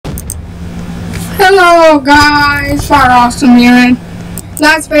Hello guys, Fireawesome here.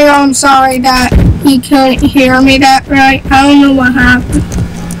 Last video, I'm sorry that you couldn't hear me that right. I don't know what happened.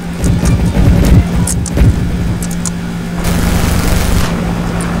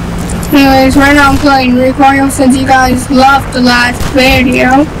 Anyways, right now I'm playing Recoil since you guys loved the last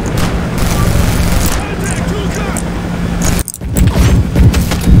video.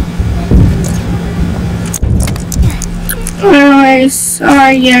 Anyways,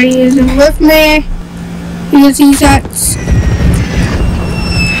 sorry, yeah, he isn't with me because he's at.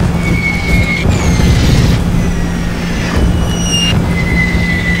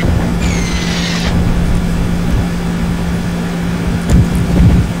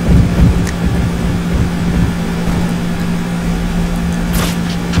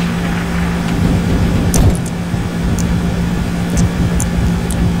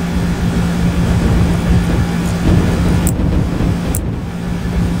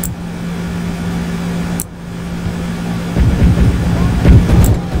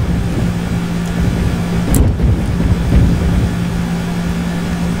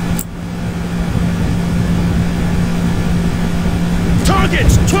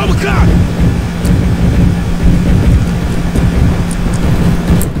 Targets, 12 o'clock!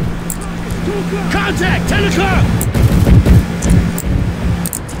 Contact, 10 o'clock!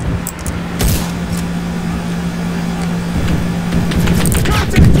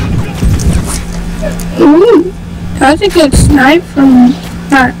 Ooh, that's a good snipe from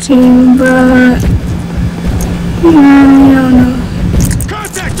that team, but I don't know.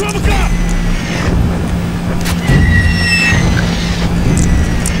 Contact, 12 o'clock!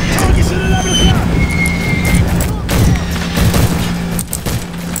 Targets at 11 o'clock!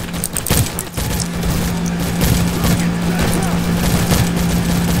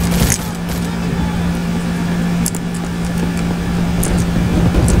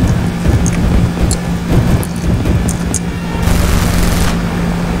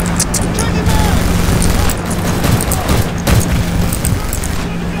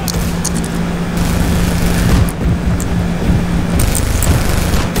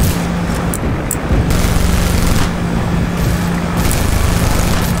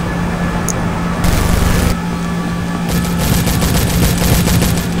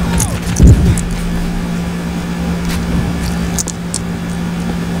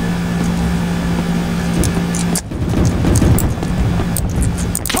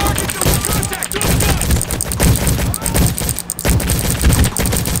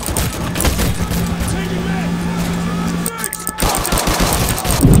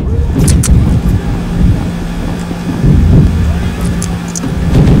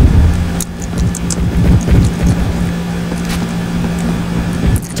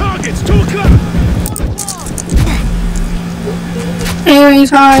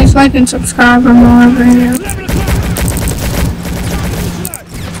 Anyways, guys, like and subscribe for more videos.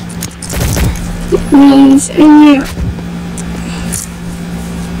 Please, and yeah.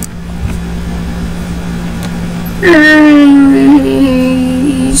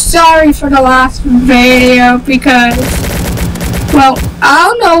 Sorry for the last video because, well, I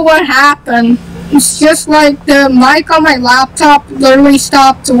don't know what happened. It's just like the mic on my laptop literally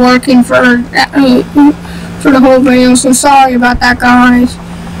stopped working for the whole video, so sorry about that, guys.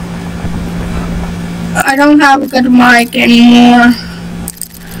 I don't have a good mic anymore.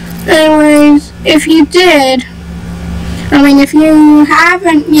 Anyways, if you did, if you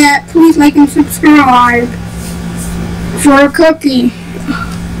haven't yet, please like and subscribe for a cookie.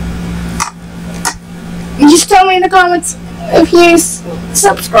 Just tell me in the comments if you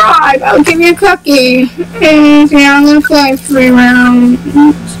subscribe, I'll give you a cookie. And yeah, I'm gonna play 3 rounds.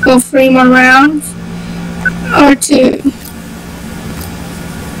 Let's go 3 more rounds. Or 2.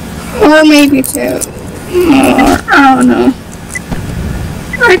 Or maybe 2. Or, I don't know.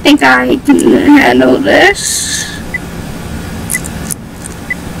 I think I can handle this.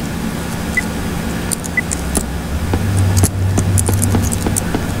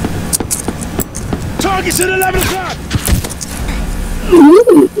 Targets at 11 o'clock!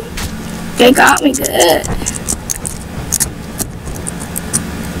 Ooh, they got me good.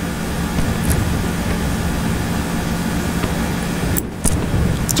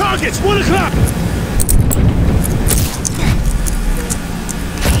 Targets, 1 o'clock!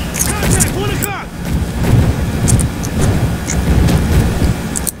 Contact, 1 o'clock!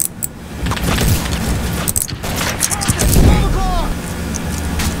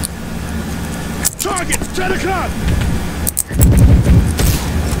 Targets, 10 o'clock!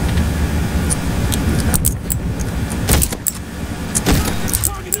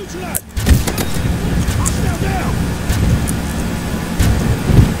 Target neutralized! Hostile down!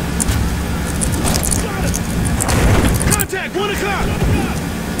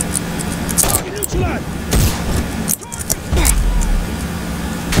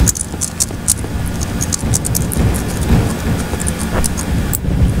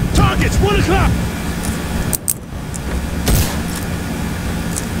 1 o'clock!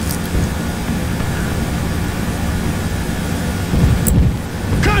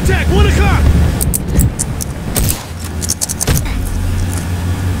 Contact! 1 o'clock!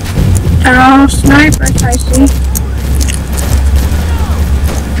 They're all snipers, I see.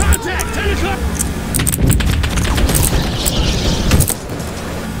 Contact! 10 o'clock!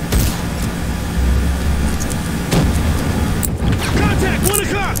 Contact! 1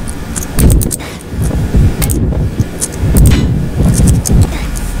 o'clock!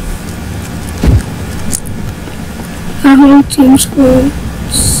 The whole team's full of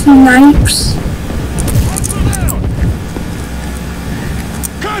snipes.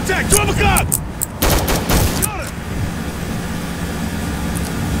 Contact! 12 o'clock! Got it!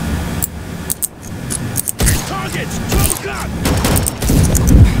 Targets! 12 o'clock!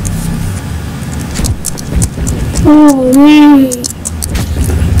 Holy.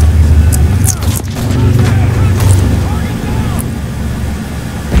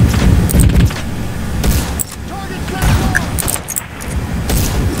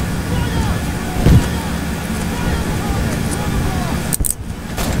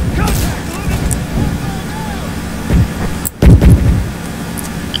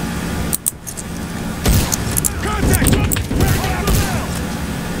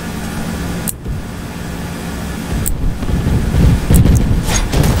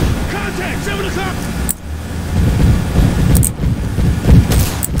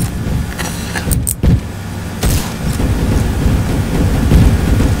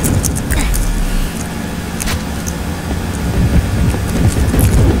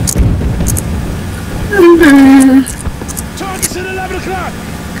 Targets at 11 o'clock!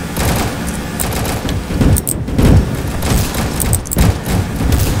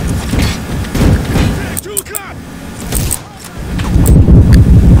 Contact! 2 o'clock!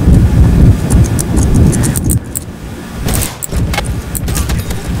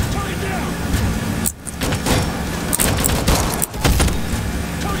 Target down!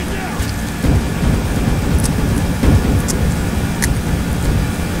 Target down!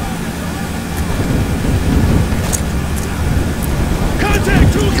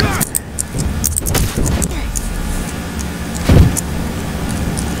 Contact! 2 o'clock!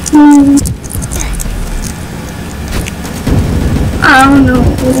 I don't know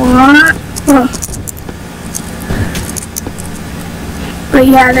what. But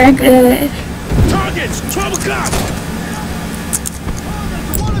yeah, they're good. Targets! 12 o'clock!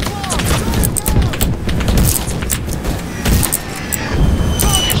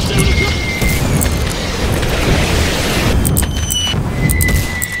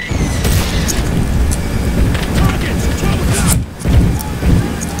 Targets! 7 o'clock!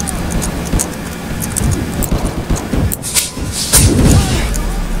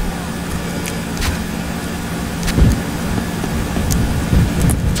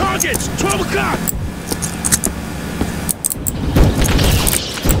 Targets! 12 o'clock! Targets! 12 o'clock!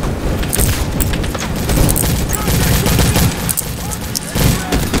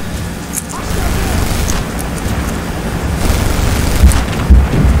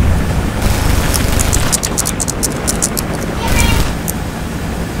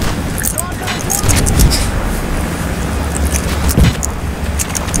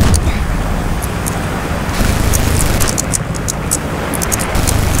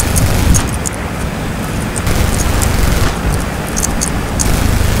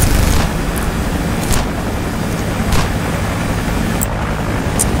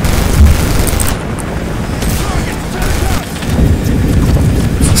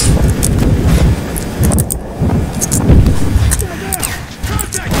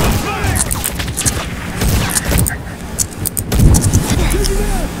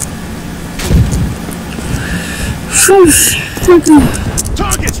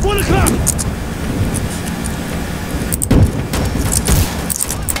 Targets! 1 o'clock!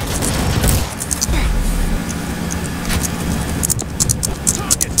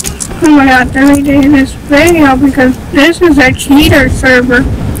 Oh my god, they're redoing this video because this is a cheater server.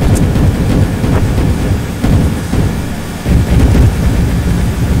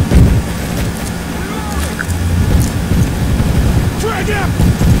 Frag out!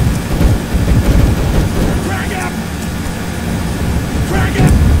 Frag out! Frag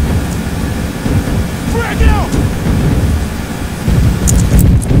out! Frag out!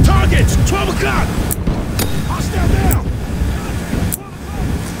 Targets! 12 o'clock! Hostile down!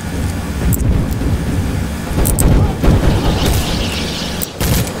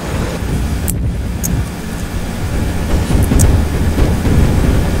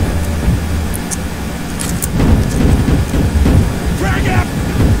 Frag out!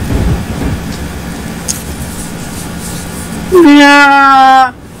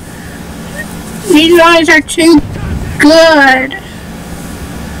 Yeah. These guys are too good.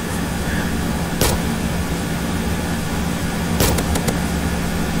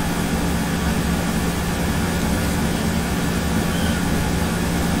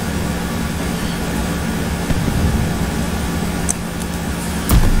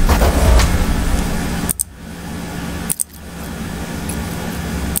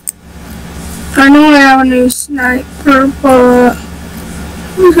 I know I have a new sniper, but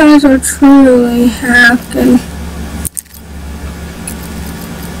these guys are truly hacking.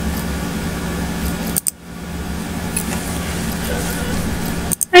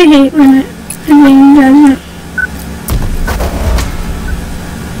 I hate when it doesn't.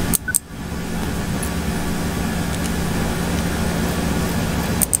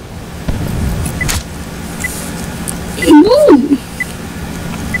 Boom!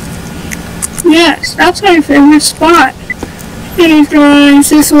 Yes, that's my favorite spot. Anyways guys,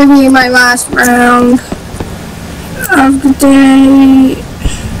 this will be my last round of the day.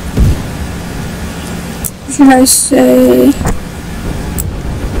 What should I say?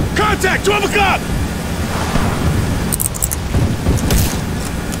 Contact! 12 o'clock!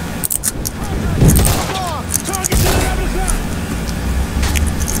 Target's at 11 o'clock!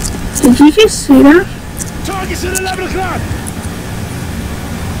 Did you just see that? Target's at 11 o'clock!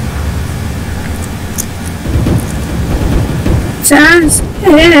 As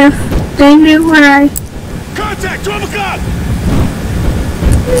if they knew what I... Contact! 12 o'clock!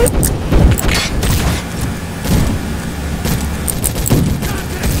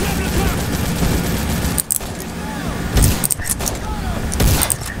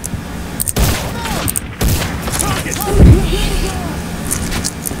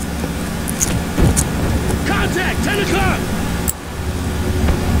 Contact! 10 o'clock!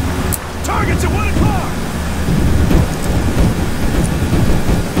 Target's at 1 o'clock!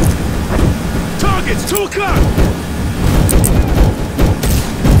 Target's 2 o'clock!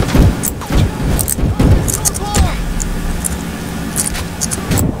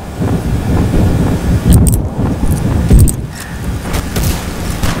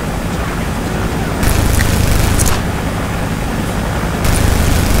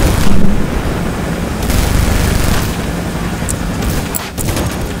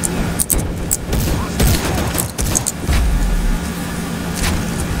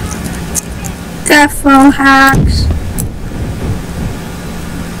 Defo hacks.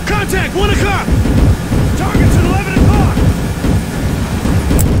 Contact! 1 o'clock! Target's at 11 o'clock!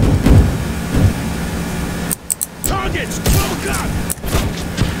 Target's 12 o'clock!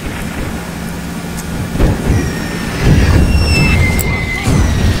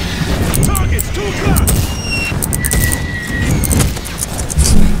 Target's 2 o'clock!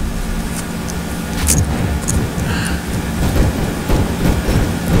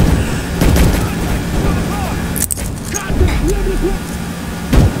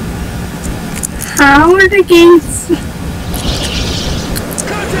 How are the games?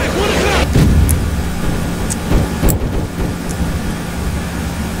 Contact! 1 o'clock!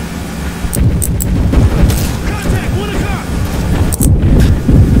 Contact! 1 o'clock!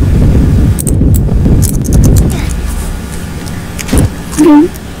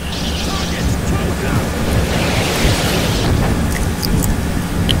 Target's 12 o'clock!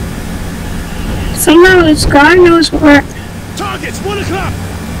 Somehow this guy knows where. Target's 1 o'clock!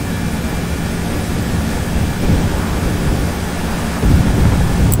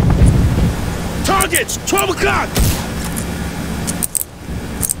 Target's 12 o'clock!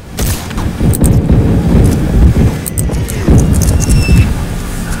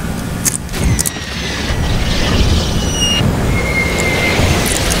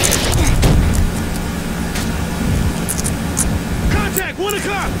 Contact! 1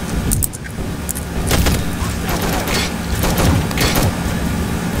 o'clock!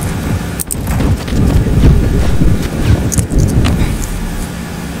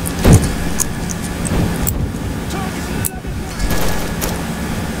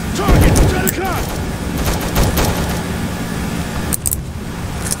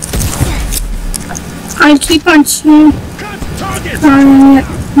 I keep on shooting.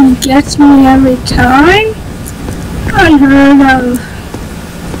 He gets me every time. Unheard of.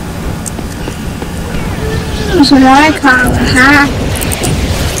 That's what I call a hack.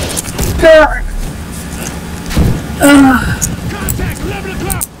 Contact! 11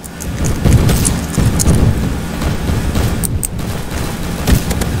 o'clock!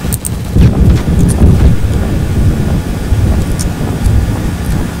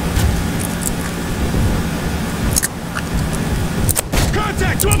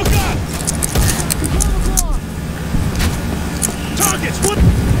 Contact! 12 o'clock!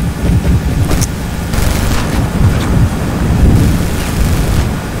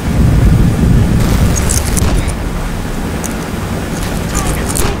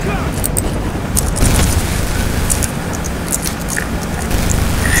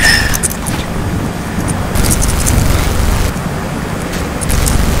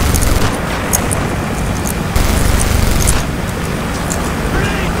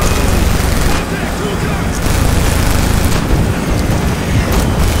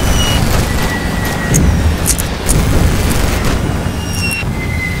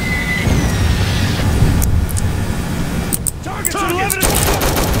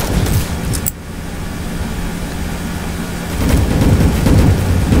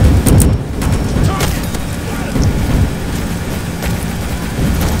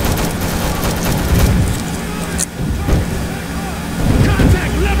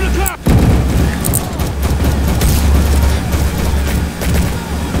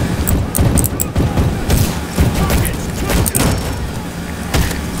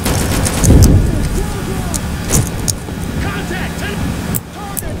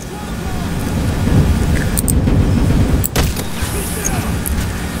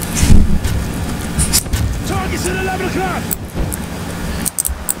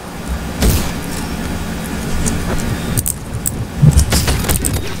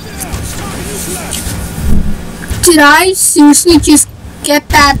 Did I seriously just get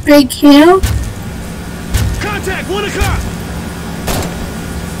that big kill? Contact, 1 o'clock!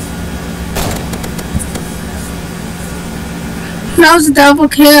 That was a double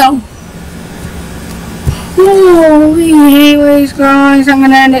kill. Holy, anyways guys, I'm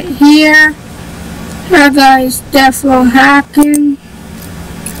gonna end it here. That guy's definitely hacking.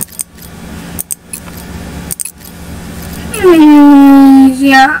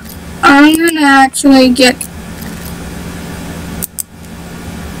 Yeah, I'm gonna actually get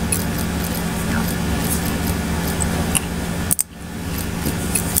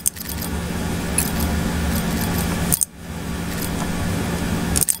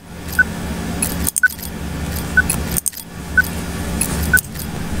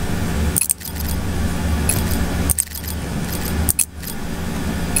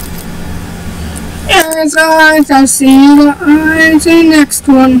guys, I'll see you guys in the next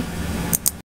one.